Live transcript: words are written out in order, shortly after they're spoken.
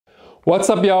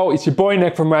What's up, y'all? It's your boy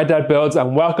Nick from Red Dad Builds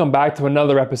and welcome back to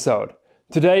another episode.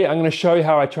 Today I'm going to show you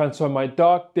how I transform my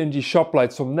dark, dingy shop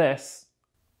lights from this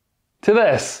to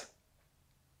this.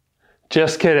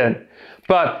 Just kidding.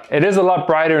 But it is a lot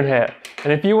brighter in here.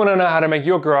 And if you want to know how to make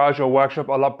your garage or workshop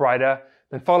a lot brighter,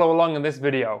 then follow along in this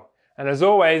video. And as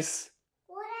always,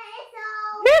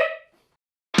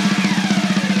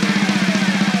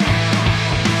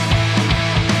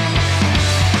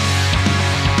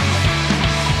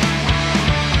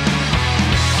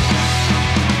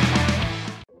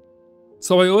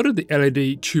 so I ordered the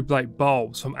LED tube light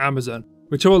bulbs from Amazon,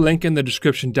 which I will link in the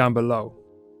description down below.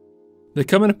 They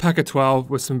come in a pack of 12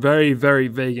 with some very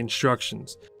vague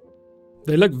instructions.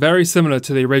 They look very similar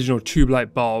to the original tube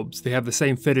light bulbs. They have the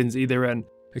same fittings either end,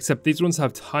 except these ones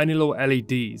have tiny little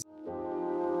LEDs.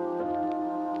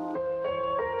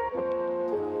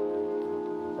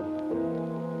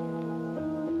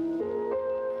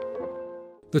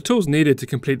 The tools needed to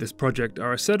complete this project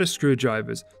are a set of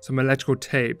screwdrivers, some electrical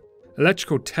tape,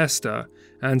 electrical tester,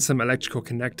 and some electrical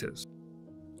connectors.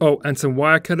 Oh, and some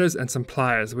wire cutters and some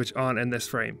pliers, which aren't in this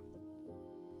frame.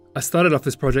 I started off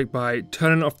this project by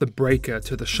turning off the breaker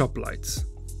to the shop lights.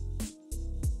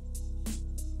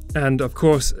 And of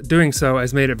course, doing so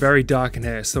has made it very dark in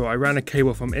here, so I ran a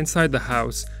cable from inside the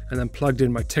house and then plugged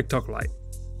in my TikTok light.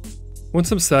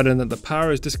 Once I'm certain that the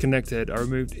power is disconnected, I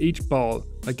removed each ball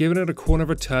by giving it a corner of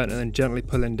a turn and then gently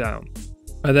pulling down.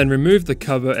 I then removed the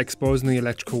cover, exposing the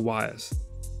electrical wires.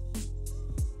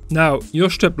 Now, your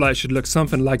strip light should look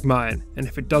something like mine, and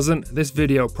if it doesn't, this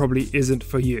video probably isn't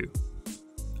for you.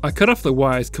 I cut off the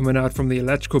wires coming out from the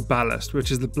electrical ballast, which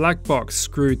is the black box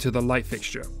screwed to the light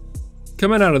fixture.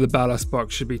 Coming out of the ballast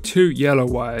box should be 2 yellow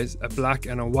wires, a black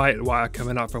and a white wire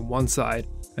coming out from one side,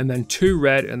 and then 2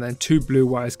 red and then 2 blue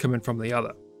wires coming from the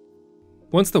other.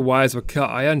 Once the wires were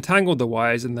cut, I untangled the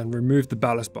wires and then removed the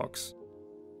ballast box.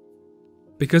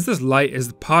 Because this light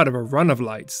is part of a run of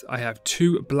lights, I have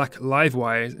 2 black live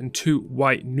wires and 2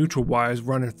 white neutral wires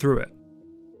running through it.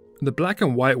 The black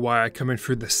and white wire coming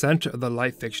through the center of the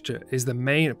light fixture is the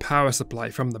main power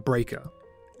supply from the breaker,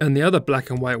 and the other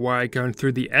black and white wire going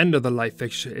through the end of the light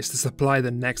fixture is to supply the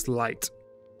next light.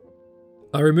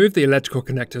 I removed the electrical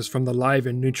connectors from the live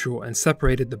and neutral and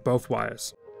separated the both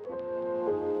wires.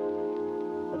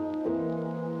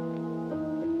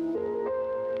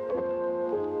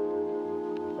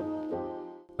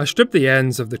 I stripped the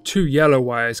ends of the 2 yellow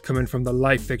wires coming from the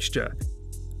light fixture,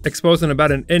 exposing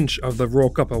about an inch of the raw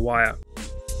copper wire.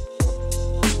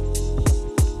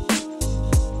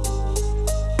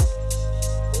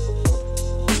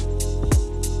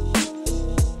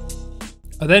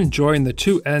 I then joined the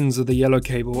 2 ends of the yellow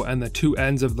cable and the 2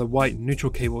 ends of the white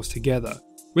neutral cables together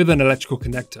with an electrical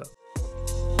connector.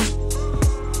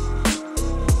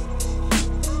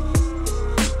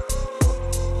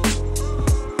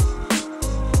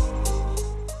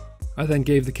 I then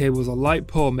gave the cables a light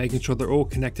pull, making sure they're all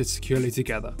connected securely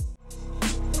together.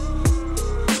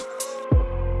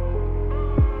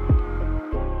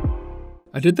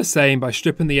 I did the same by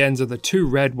stripping the ends of the 2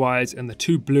 red wires and the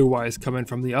 2 blue wires coming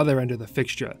from the other end of the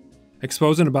fixture,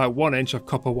 exposing about 1 inch of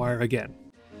copper wire again.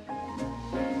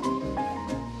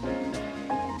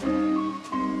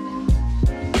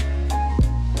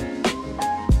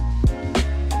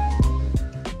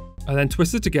 I then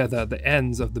twisted together the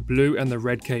ends of the blue and the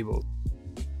red cable.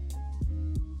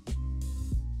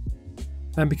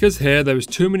 And because here there was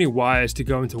too many wires to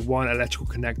go into one electrical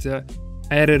connector,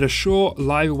 I added a short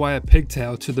live wire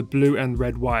pigtail to the blue and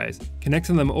red wires,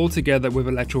 connecting them all together with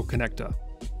electrical connector.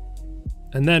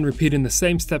 And then repeating the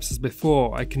same steps as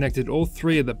before, I connected all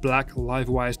 3 of the black live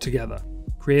wires together,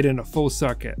 creating a full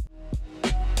circuit.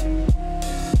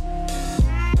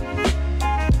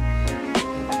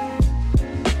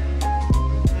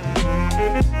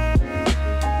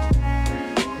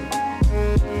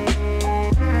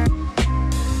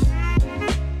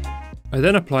 I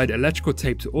then applied electrical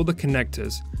tape to all the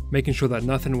connectors, making sure that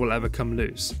nothing will ever come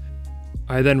loose.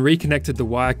 I then reconnected the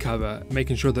wire cover,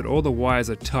 making sure that all the wires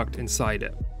are tucked inside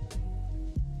it.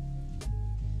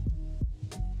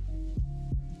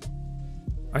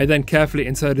 I then carefully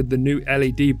inserted the new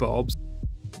LED bulbs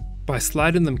by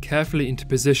sliding them carefully into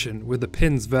position with the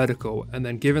pins vertical and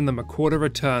then giving them a quarter of a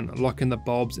turn, locking the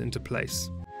bulbs into place.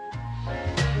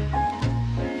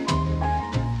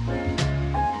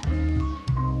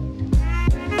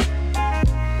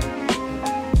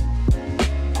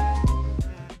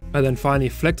 I then finally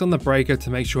flicked on the breaker to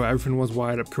make sure everything was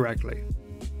wired up correctly.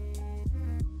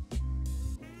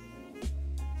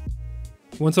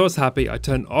 Once I was happy, I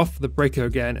turned off the breaker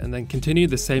again and then continued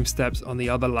the same steps on the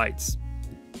other lights.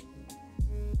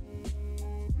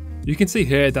 You can see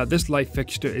here that this light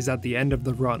fixture is at the end of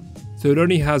the run, so it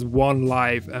only has one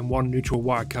live and one neutral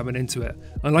wire coming into it,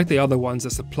 unlike the other ones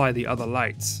that supply the other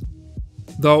lights.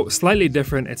 Though slightly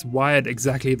different, it's wired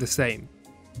exactly the same,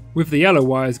 with the yellow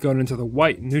wires going into the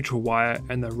white neutral wire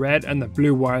and the red and the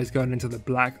blue wires going into the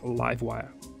black live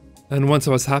wire. And once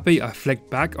I was happy, I flicked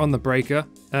back on the breaker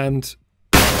and...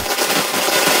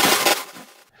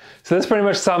 So this pretty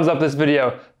much sums up this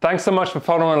video. Thanks so much for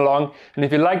following along, and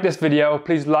if you like this video,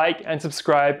 please like and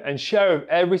subscribe and share with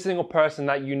every single person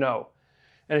that you know.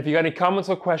 And if you got any comments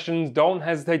or questions, don't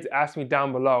hesitate to ask me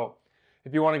down below.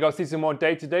 If you want to go see some more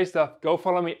day-to-day stuff, go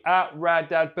follow me at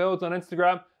RadDadBuilds on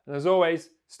Instagram. And as always,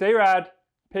 stay rad,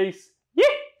 peace,